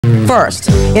First,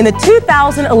 in the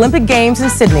 2000 Olympic Games in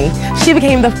Sydney, she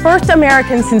became the first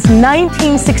American since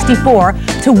 1964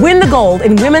 to win the gold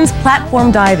in women's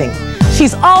platform diving.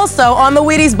 She's also on the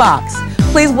Wheaties box.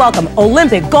 Please welcome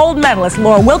Olympic gold medalist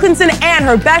Laura Wilkinson and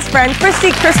her best friend,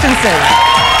 Christy Christensen.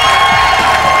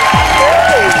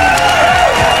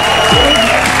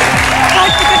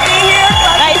 Nice to be here.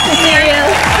 Nice to see you.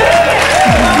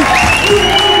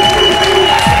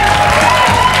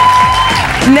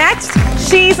 Next,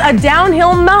 she's a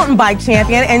downhill mountain bike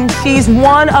champion, and she's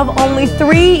one of only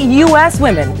 3 U.S.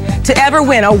 women to ever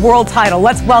win a world title.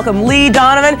 Let's welcome Leigh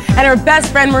Donovan and her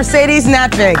best friend, Mercedes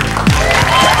Natvig.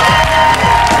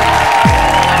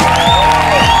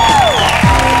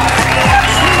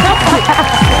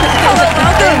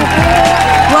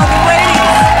 Welcome, ladies.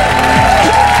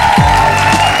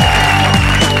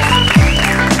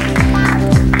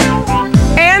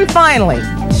 And finally,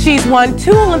 she's won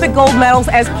 2 Olympic gold medals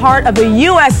as part of the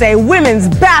USA women's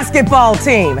basketball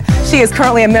team. She is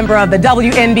currently a member of the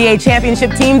WNBA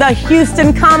championship team, the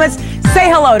Houston Comets. Say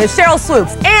hello to Cheryl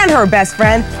Swoops and her best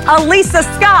friend, Alisa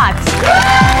Scott.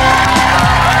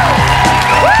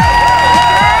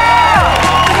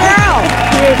 Girl,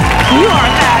 you are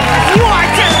fabulous. You are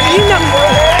too. You know,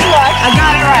 I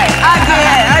got it right. I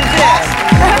did.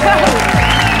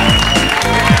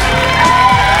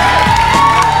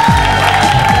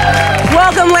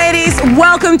 Welcome, ladies.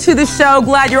 Welcome to the show.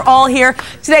 Glad you're all here.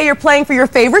 Today you're playing for your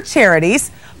favorite charities,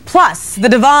 plus the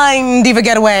Divine Diva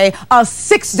Getaway, a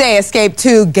 6-day escape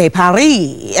to Gay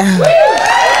Paris.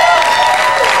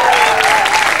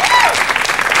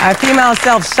 I feel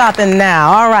myself shopping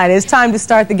now. All right, it's time to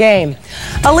start the game.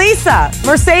 Alisa,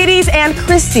 Mercedes, and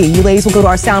Christy, you ladies will go to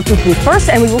our soundproof booth first,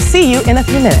 and we will see you in a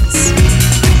few minutes.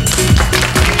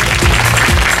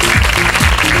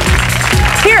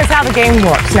 Here's how the game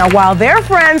works. Now, while their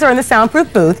friends are in the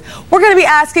soundproof booth, we're going to be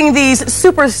asking these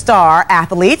superstar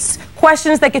athletes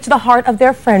questions that get to the heart of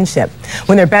their friendship.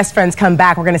 When their best friends come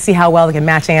back, we're going to see how well they can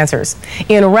match answers.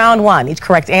 In round 1, each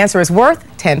correct answer is worth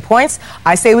 10 points.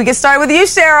 I say we get started with you,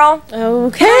 Cheryl.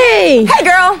 Okay. Hey,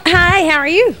 girl. Hi, how are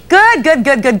you? Good.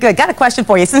 Got a question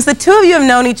for you. Since the 2 of you have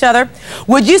known each other,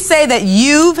 would you say that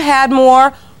you've had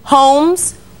more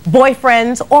homes,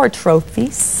 boyfriends, or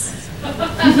trophies?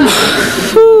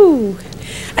 Whew.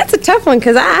 That's a tough one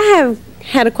because I have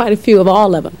had quite a few of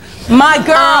all of them. My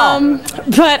girl.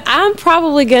 But I'm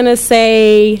probably going to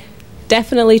say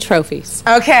definitely trophies.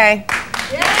 Okay.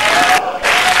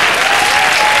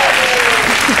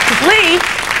 Leigh.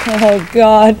 Oh,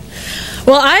 God.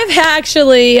 Well, I've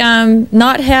actually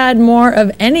not had more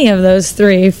of any of those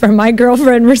 3 from my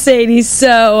girlfriend, Mercedes,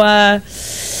 so I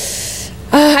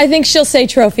think she'll say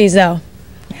trophies, though.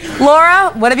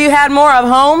 Laura, what have you had more of,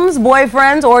 homes,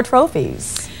 boyfriends, or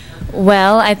trophies?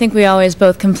 Well, I think we always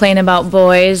both complain about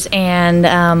boys,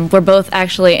 and we're both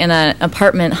actually in an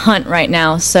apartment hunt right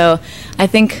now, so I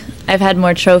think I've had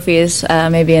more trophies,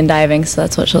 maybe in diving, so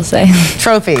that's what she'll say.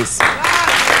 Trophies.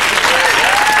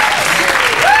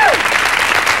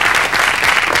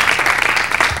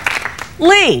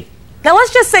 Leigh, now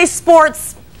let's just say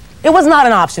sports, it was not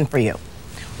an option for you.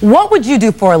 What would you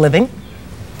do for a living?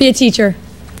 Be a teacher.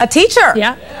 A teacher?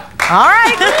 Yeah. All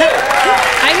right.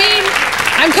 I mean,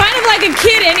 I'm kind of like a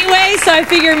kid anyway, so I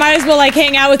figure I might as well like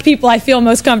hang out with people I feel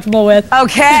most comfortable with.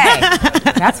 Okay.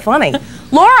 That's funny.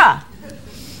 Laura,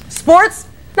 sports,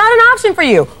 not an option for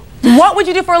you. What would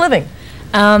you do for a living?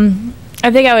 I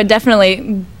think I would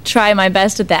definitely try my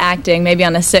best at the acting, maybe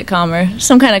on a sitcom or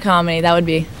some kind of comedy. That would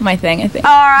be my thing, I think.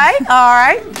 All right.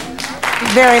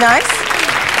 Very nice.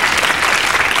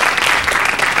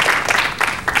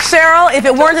 Cheryl, if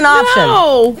it weren't an option.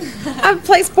 No, I've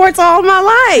played sports all my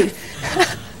life.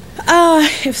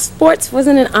 If sports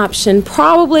wasn't an option,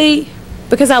 probably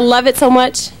because I love it so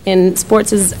much, and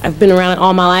sports I've been around it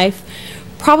all my life,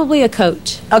 probably a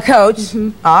coach. A coach?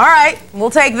 Mm-hmm. All right, we'll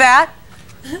take that.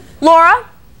 Laura,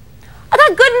 I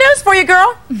got good news for you,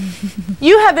 girl.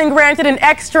 You have been granted an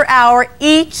extra hour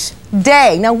each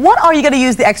day. Now, what are you going to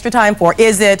use the extra time for?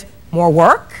 Is it more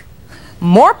work,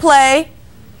 more play,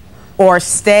 or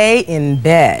stay in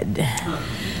bed?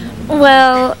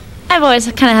 Well, I've always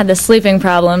kind of had the sleeping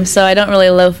problem, so I don't really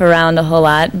loaf around a whole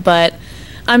lot, but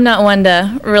I'm not one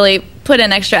to really put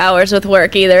in extra hours with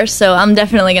work either, so I'm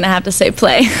definitely going to have to say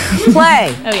play.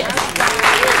 Play. Oh, yes.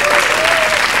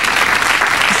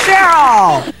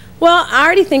 Cheryl. Well, I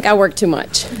already think I work too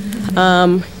much.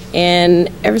 And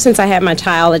ever since I had my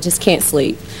child, I just can't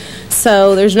sleep.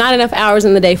 So there's not enough hours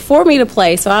in the day for me to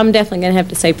play, so I'm definitely going to have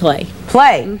to say play.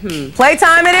 Play.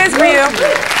 Playtime it is for you.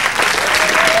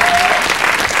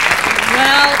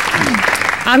 Well,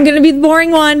 I'm going to be the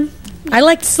boring one. I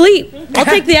like to sleep. I'll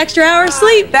take the extra hour of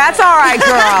sleep. That's all right,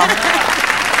 girl.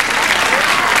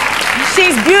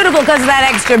 She's beautiful because of that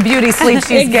extra beauty sleep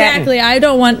she's Exactly. I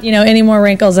don't want, any more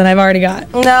wrinkles than I've already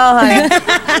got. No, honey.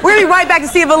 We're going to be right back to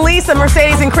see if Elisa,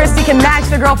 Mercedes, and Christy can match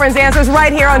their girlfriend's answers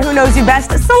right here on Who Knows You Best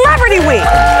Celebrity Week.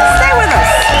 Stay with us.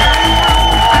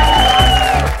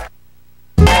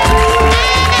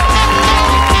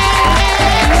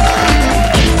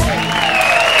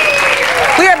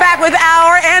 With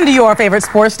our and your favorite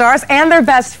sports stars and their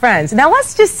best friends. Now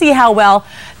let's just see how well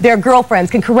their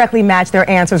girlfriends can correctly match their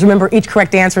answers. Remember, each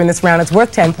correct answer in this round is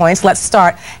worth 10 points. Let's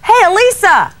start. Hey,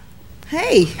 Elisa.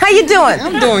 Hey. How you doing?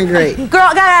 I'm doing great. Girl,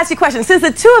 I gotta ask you a question. Since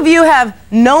the two of you have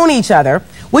known each other,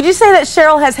 would you say that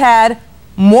Cheryl has had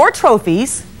more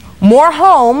trophies, more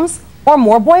homes, or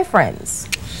more boyfriends?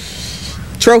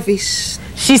 Trophies.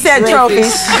 She said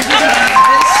trophies.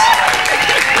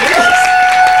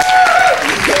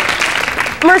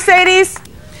 Mercedes,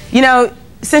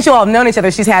 since you all have known each other,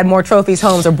 she's had more trophies,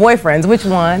 homes, or boyfriends. Which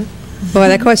one? Boy,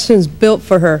 that question's built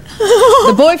for her.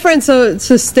 The boyfriend's it's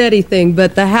a steady thing,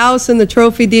 but the house and the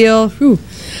trophy deal, whew.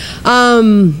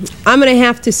 I'm going to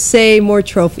have to say more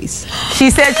trophies.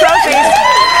 She said trophies.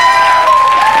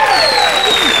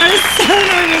 I'm so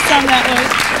nervous on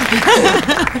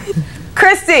that one.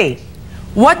 Christy,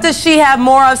 what does she have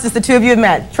more of since the two of you have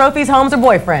met? Trophies, homes, or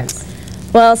boyfriends?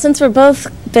 Well, since we're both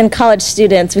been college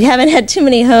students, we haven't had too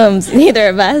many homes, neither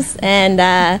of us. And,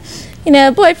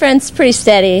 boyfriend's pretty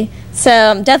steady. So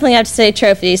I'm definitely have to say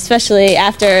trophy, especially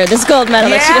after this gold medal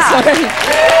that she just won.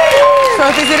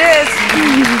 Trophies it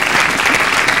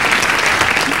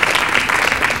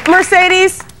is.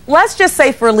 Mercedes, let's just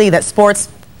say for Leigh that sports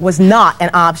was not an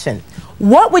option.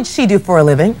 What would she do for a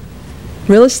living?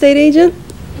 Real estate agent?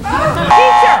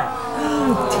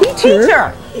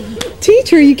 Teacher.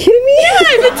 Teacher, are you kidding me? Yeah,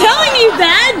 I've been telling you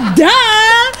that.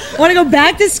 Duh. Want to go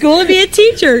back to school and be a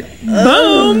teacher.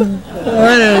 Boom.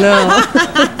 I don't know.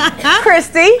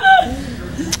 Christy?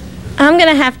 I'm going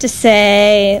to have to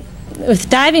say, if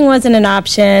diving wasn't an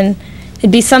option,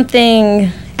 it'd be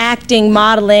something acting,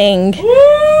 modeling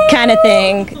kind of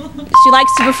thing. She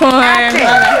likes to perform. Acting.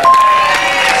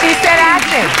 She said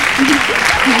acting.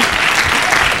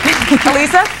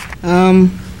 Elisa?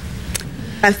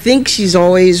 I think she's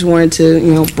always wanted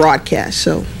to, broadcast,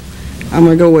 so I'm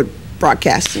going to go with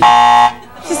broadcasting.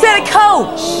 She said a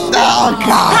coach. Oh,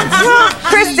 God.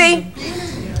 Christy,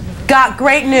 got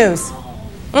great news.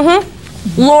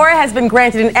 Laura has been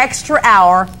granted an extra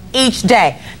hour each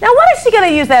day. Now, what is she going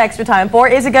to use that extra time for?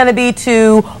 Is it going to be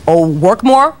to work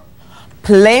more,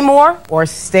 play more, or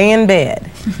stay in bed?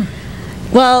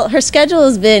 Well, her schedule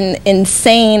has been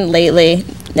insane lately.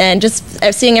 And just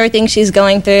seeing everything she's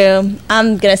going through,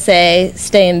 I'm going to say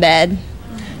stay in bed.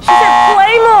 She said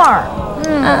play more.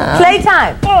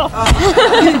 Playtime.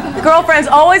 Girlfriends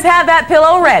always have that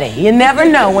pillow ready. You never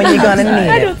know when you're going to need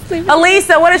it.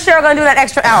 Elisa, what is Cheryl going to do that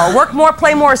extra hour? Work more,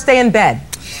 play more, or stay in bed?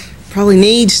 Probably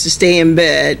needs to stay in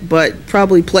bed, but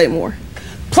probably play more.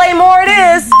 Play more it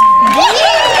is.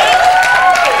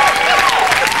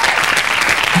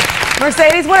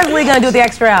 Mercedes, what is Leigh going to do with the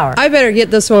extra hour? I better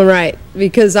get this one right,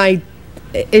 because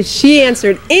if she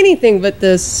answered anything but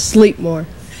this, sleep more.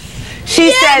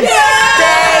 She said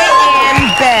stay in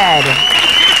bed.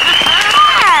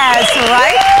 That's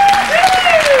right.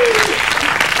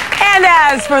 And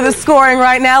as for the scoring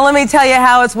right now, let me tell you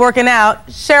how it's working out.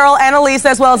 Cheryl and Elisa,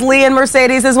 as well as Leigh and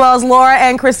Mercedes, as well as Laura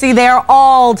and Christy, they are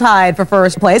all tied for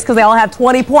first place because they all have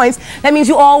 20 points. That means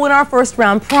you all win our first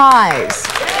round prize.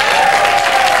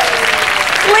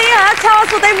 Leah, tell us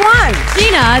what they've won.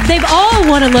 Gina, they've all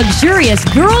won a luxurious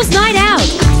girls' night out.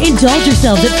 Indulge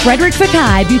yourselves at Frederick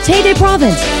Fekkai, Butte de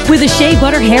Provence, with a shea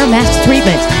butter hair mask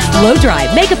treatment,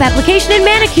 blow-dry, makeup application, and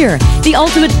manicure. The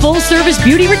ultimate full-service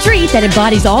beauty retreat that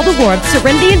embodies all the warmth,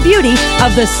 serenity, and beauty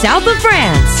of the south of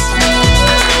France.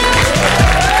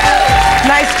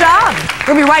 Nice job.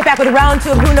 We'll be right back with round 2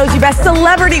 of Who Knows You Best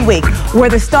Celebrity Week, where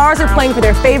the stars are playing for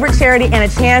their favorite charity and a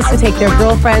chance to take their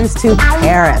girlfriends to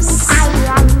Paris.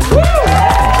 We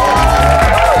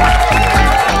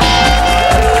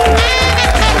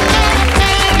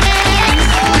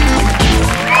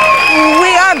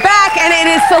are back, and it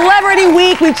is Celebrity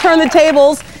Week. We've turned the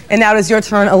tables. And now it is your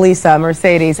turn, Elisa,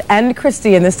 Mercedes, and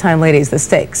Christy. And this time, ladies, the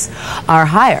stakes are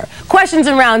higher. Questions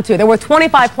in round 2. They're worth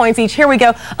 25 points each. Here we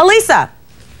go. Elisa,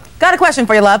 got a question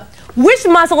for you, love. Which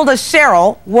muscle does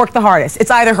Cheryl work the hardest?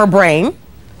 It's either her brain,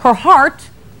 her heart,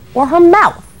 or her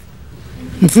mouth.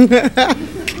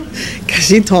 Because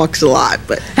she talks a lot,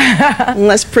 but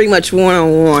unless pretty much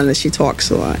one-on-one that she talks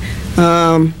a lot.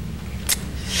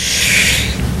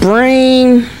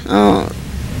 Brain,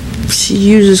 She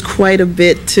uses quite a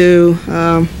bit too,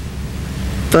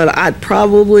 but I'd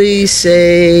probably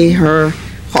say her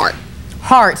heart.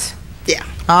 Heart. Yeah.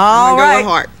 All right. Go with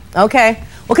heart. Okay.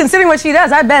 Well, considering what she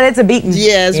does, I bet it's a beating.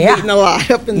 Yeah, it's beating a lot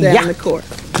up and down the court.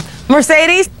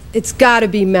 Mercedes? It's got to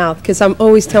be mouth, because I'm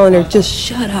always telling her, just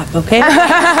shut up, okay? All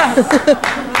right.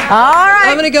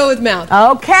 I'm going to go with mouth.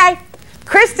 Okay.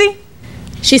 Christy?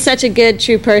 She's such a good,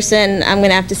 true person. I'm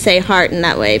going to have to say heart in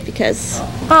that way because...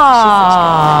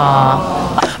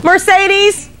 Aww.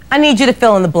 Mercedes, I need you to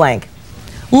fill in the blank.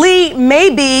 Leigh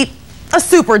may be a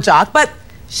super jock, but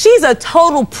she's a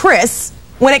total priss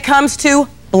when it comes to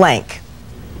blank.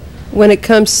 When it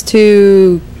comes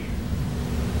to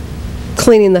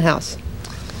cleaning the house.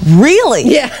 Really?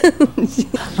 Yeah.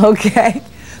 Okay.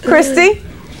 Christy?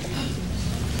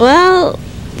 Well,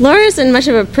 Laura isn't much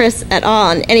of a priss at all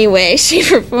in any way,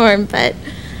 shape, or form, but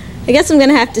I guess I'm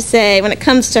going to have to say when it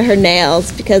comes to her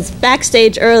nails, because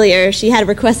backstage earlier she had to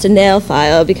request a nail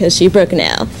file because she broke a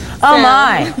nail. Oh,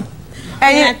 my. And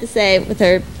I have to say with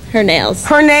her nails.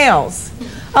 Her nails.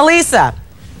 Elisa?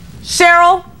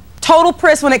 Cheryl, total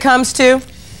priss when it comes to?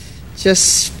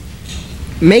 Just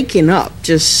making up,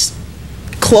 just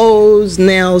clothes,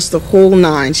 nails, the whole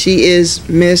nine. She is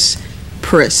Miss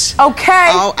Priss. Okay.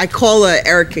 I call her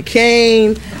Erica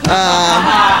Kane.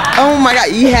 Oh my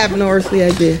God, you have no earthly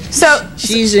idea. So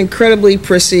she's incredibly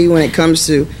prissy when it comes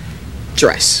to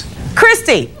dress.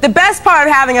 Christy, the best part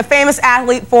of having a famous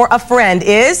athlete for a friend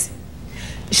is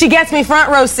she gets me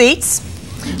front row seats,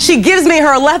 she gives me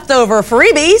her leftover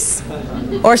freebies,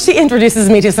 or she introduces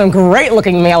me to some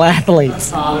great-looking male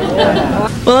athletes.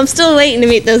 Well, I'm still waiting to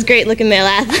meet those great-looking male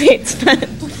athletes, but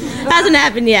hasn't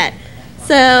happened yet.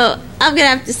 So I'm going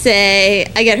to have to say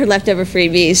I get her leftover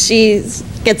freebies. She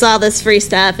gets all this free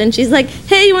stuff, and she's like,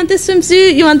 hey, you want this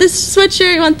swimsuit? You want this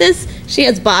sweatshirt? You want this? She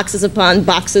has boxes upon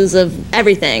boxes of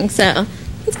everything, so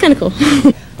it's kind of cool.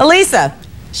 Elisa?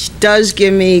 She does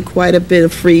give me quite a bit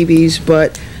of freebies,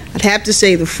 but I'd have to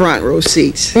say the front row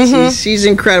seats. She's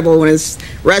incredible when it's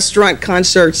restaurant,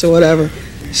 concerts, or whatever.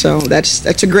 So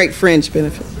that's a great fringe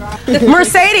benefit.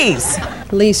 Mercedes?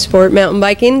 Leigh Sport Mountain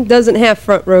Biking doesn't have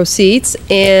front row seats,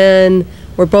 and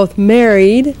we're both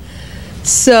married.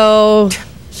 So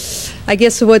I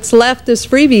guess what's left is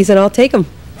freebies, and I'll take them.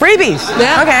 Freebies?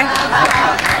 Yeah. Okay.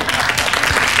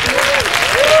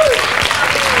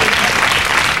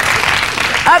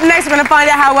 Up next, we're going to find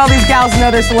out how well these gals know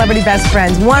their celebrity best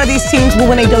friends. One of these teams will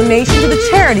win a donation to the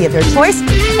charity of their choice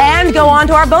and go on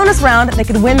to our bonus round. They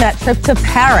could win that trip to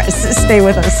Paris. Stay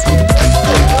with us.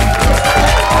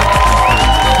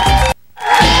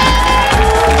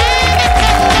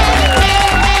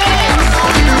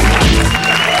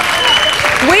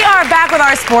 We are back with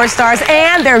our sports stars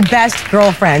and their best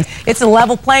girlfriends. It's a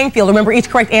level playing field. Remember, each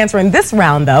correct answer in this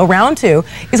round, though, round 2,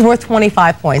 is worth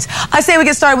 25 points. I say we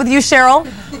get started with you, Cheryl.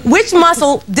 Which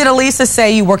muscle did Elisa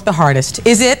say you worked the hardest?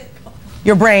 Is it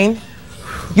your brain,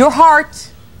 your heart,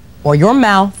 or your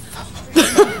mouth?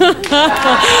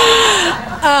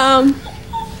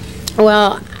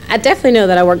 Well, I definitely know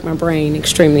that I work my brain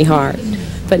extremely hard.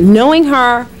 But knowing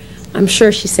her, I'm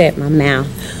sure she said my mouth.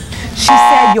 She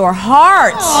said your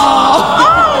heart.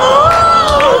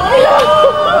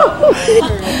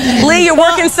 Leigh, you're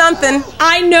working something.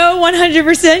 I know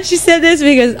 100% she said this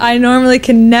because I normally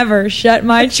can never shut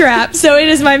my trap, so it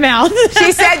is my mouth.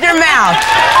 She said your mouth.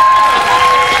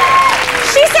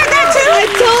 She said that too? I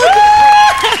told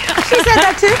you. She said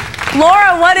that too?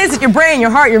 Laura, what is it? Your brain,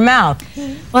 your heart, your mouth?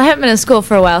 Well, I haven't been in school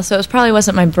for a while, so it probably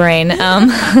wasn't my brain.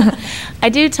 I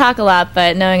do talk a lot,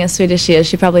 but knowing as sweet as she is,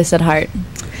 she probably said heart.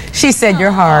 She said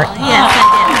your heart. Yes,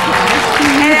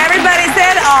 I And everybody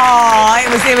said, "Oh, it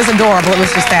was adorable. It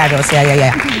was just fabulous."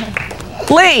 Yeah.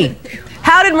 Leigh,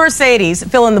 how did Mercedes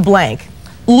fill in the blank?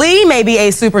 Leigh may be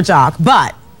a super jock,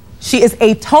 but she is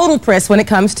a total priss when it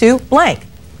comes to blank.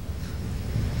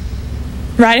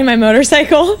 Riding my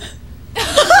motorcycle.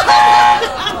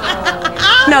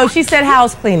 No, she said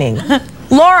house cleaning.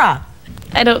 Laura.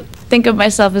 I don't think of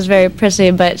myself as very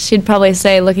prissy, but she'd probably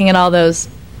say looking at all those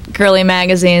girly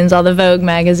magazines, all the Vogue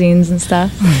magazines and stuff.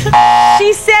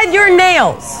 She said your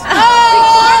nails.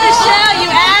 Before the show, you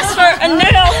asked for a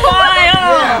nail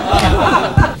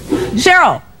file.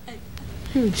 Cheryl.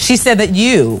 She said that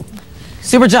you,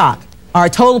 super jock, are a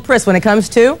total priss when it comes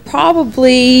to?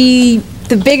 Probably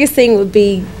the biggest thing would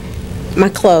be my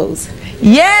clothes.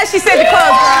 Yeah, she said the clothes,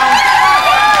 girl.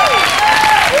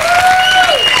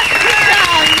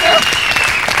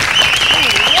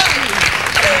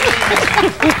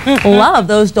 Love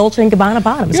those Dolce & Gabbana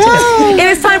bottoms, too. It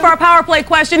is time for our power play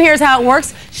question. Here's how it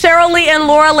works. Cheryl, Leigh, and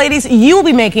Laura, ladies, you will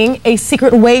be making a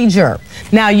secret wager.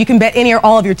 Now, you can bet any or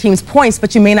all of your team's points,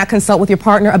 but you may not consult with your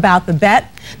partner about the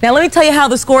bet. Now, let me tell you how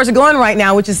the scores are going right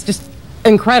now, which is just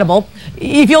incredible.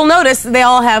 If you'll notice, they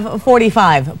all have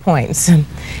 45 points. It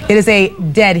is a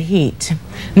dead heat.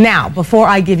 Now, before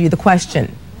I give you the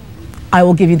question, I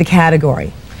will give you the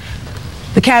category.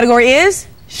 The category is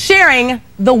sharing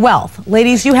the wealth.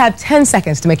 Ladies, you have 10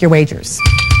 seconds to make your wagers.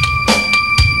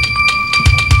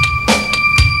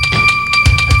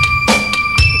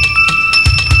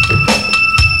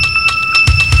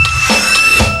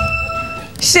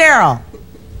 Cheryl.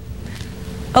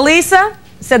 Elisa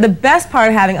said the best part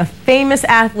of having a famous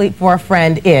athlete for a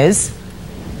friend is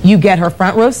you get her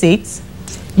front row seats,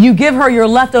 you give her your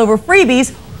leftover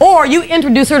freebies, or you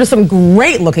introduce her to some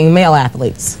great-looking male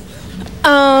athletes.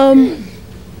 All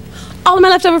of my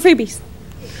leftover freebies.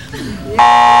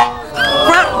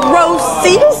 Front row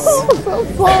seats?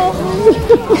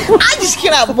 I just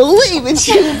cannot believe it,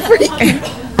 you freaking.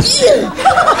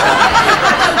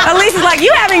 Elisa's like,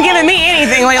 you haven't given me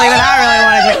anything lately that I really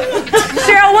wanted to.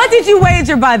 Cheryl, what did you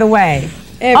wager, by the way?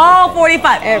 All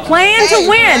 45. Playing to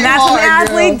win. That's what an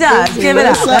athlete does. Give it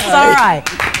up. That's all right.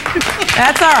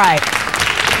 That's all right.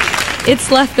 It's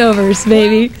leftovers,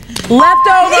 baby.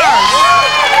 Leftovers.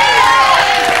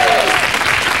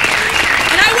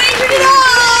 And I wagered it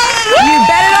all! You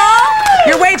bet it all?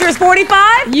 Your wager is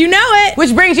 45? You know it.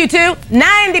 Which brings you to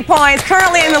 90 points,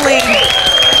 currently in the lead.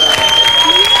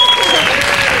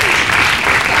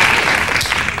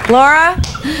 Laura?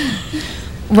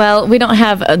 Well, we don't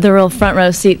have the real front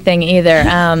row seat thing either.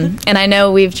 And I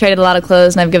know we've traded a lot of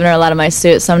clothes and I've given her a lot of my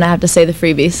suits, so I'm going to have to say the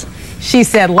freebies. She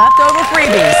said leftover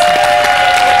freebies.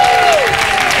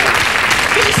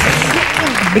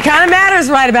 It kind of matters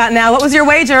right about now. What was your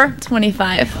wager?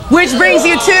 25. Which brings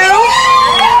you to 70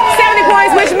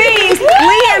 points, which means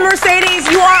Leigh and Mercedes,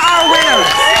 you are our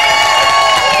winners.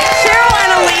 Cheryl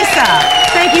and Elisa,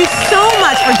 thank you so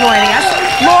much for joining us.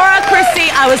 Laura,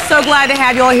 Christy, I was so glad to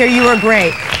have you all here. You were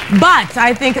great. But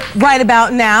I think right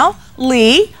about now,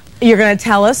 Leigh, you're going to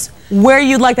tell us where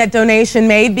you'd like that donation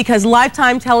made, because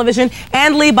Lifetime Television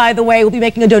and Leigh, by the way, will be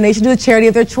making a donation to the charity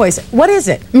of their choice. What is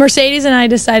it? Mercedes and I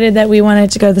decided that we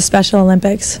wanted to go to the Special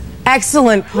Olympics.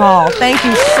 Excellent call. Thank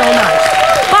you so much.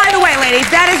 By the way, ladies,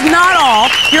 that is not all.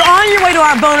 You're on your way to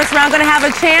our bonus round, going to have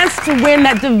a chance to win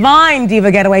that divine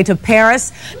diva getaway to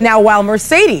Paris. Now, while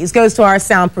Mercedes goes to our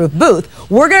soundproof booth,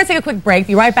 we're going to take a quick break.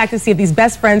 Be right back to see if these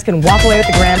best friends can walk away with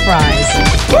the grand prize.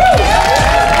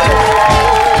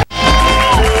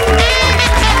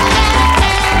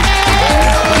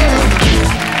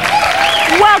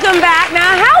 Welcome back.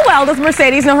 Now, how well does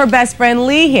Mercedes know her best friend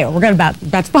Leigh here? We're going to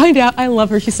about to find out. I love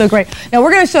her. She's so great. Now,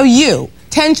 we're going to show you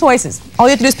 10 choices. All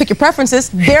you have to do is pick your preferences.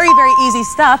 Very, very easy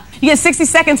stuff. You get 60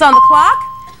 seconds on the clock,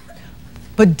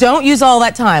 but don't use all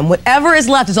that time. Whatever is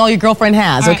left is all your girlfriend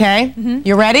has, okay?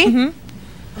 You ready?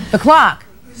 The clock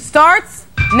starts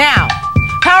now.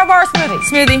 Power bar or smoothie?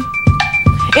 Smoothie.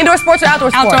 Indoor sports or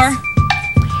outdoor sports? Outdoor.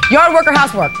 Yard work or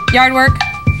housework? Yard work.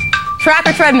 Track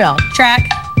or treadmill? Track.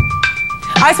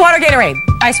 Ice water or Gatorade?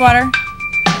 Ice water.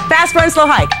 Fast run, slow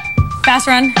hike? Fast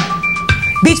run.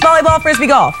 Beach volleyball, frisbee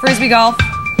golf? Frisbee golf.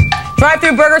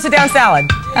 Drive-through burger, sit-down salad?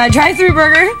 Drive-through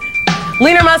burger.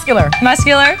 Lean or muscular?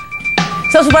 Muscular.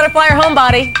 Social butterfly or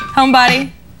homebody? Homebody.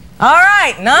 All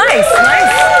right, nice.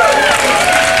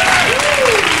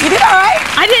 You did all right.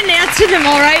 I didn't answer them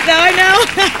all right, though, I know.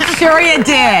 Sure you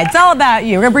did. It's all about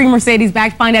you. We're going to bring Mercedes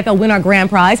back, find out if they'll win our grand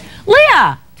prize.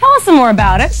 Leah, tell us some more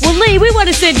about it. Well, Leigh, we want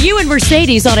to send you and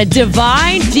Mercedes on a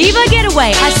divine diva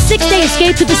getaway, a 6-day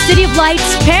escape to the City of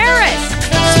Lights, Paris.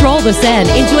 Stroll the Seine,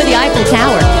 enjoy the Eiffel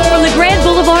Tower. From the grand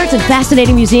boulevards and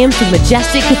fascinating museums to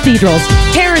majestic cathedrals,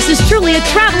 Paris is truly a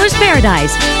traveler's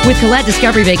paradise. With Colette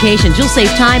Discovery Vacations, you'll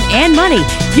save time and money.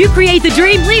 You create the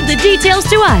dream, leave the details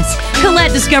to us.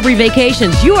 Colette Discovery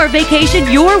Vacations, your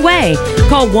vacation your way.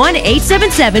 Call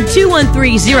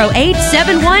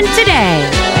 1-877-213-0871 today.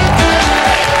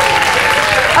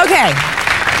 Okay,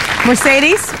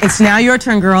 Mercedes, it's now your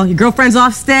turn, girl. Your girlfriend's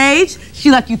off stage.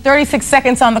 She left you 36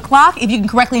 seconds on the clock. If you can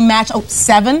correctly match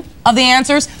 7 of the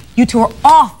answers, you two are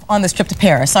off on this trip to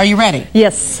Paris. Are you ready?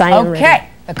 Yes, I am ready. Okay,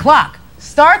 the clock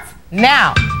starts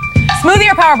now.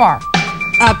 Smoothie or power bar?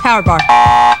 Power bar.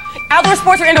 Outdoor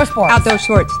sports or indoor sports? Outdoor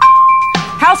sports.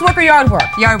 Housework or yard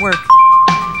work? Yard work.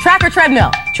 Track or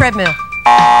treadmill? Treadmill.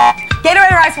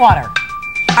 Gatorade or ice water?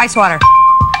 Ice water.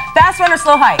 Fast run or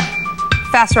slow hike?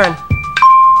 Fast run.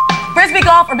 Frisbee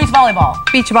golf or beach volleyball?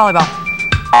 Beach volleyball.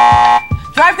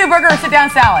 Drive-through burger or sit-down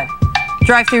salad?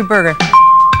 Drive-through burger.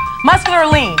 Muscular or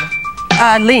lean?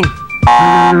 Lean.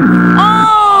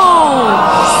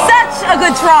 Oh, such a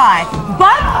good try.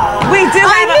 But we do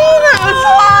have that was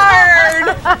hard.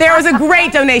 There was a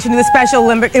great donation to the Special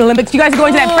Olympics. You guys are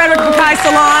going to that Frederick Mackay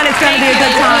Salon. It's going to be a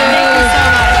good time. Thank you so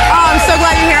much. Oh, I'm so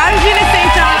glad you're here. I'm Gina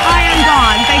St. John. I am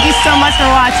gone. Thank you so much for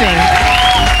watching.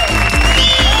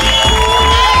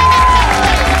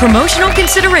 Promotional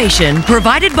consideration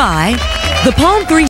provided by the Palm 3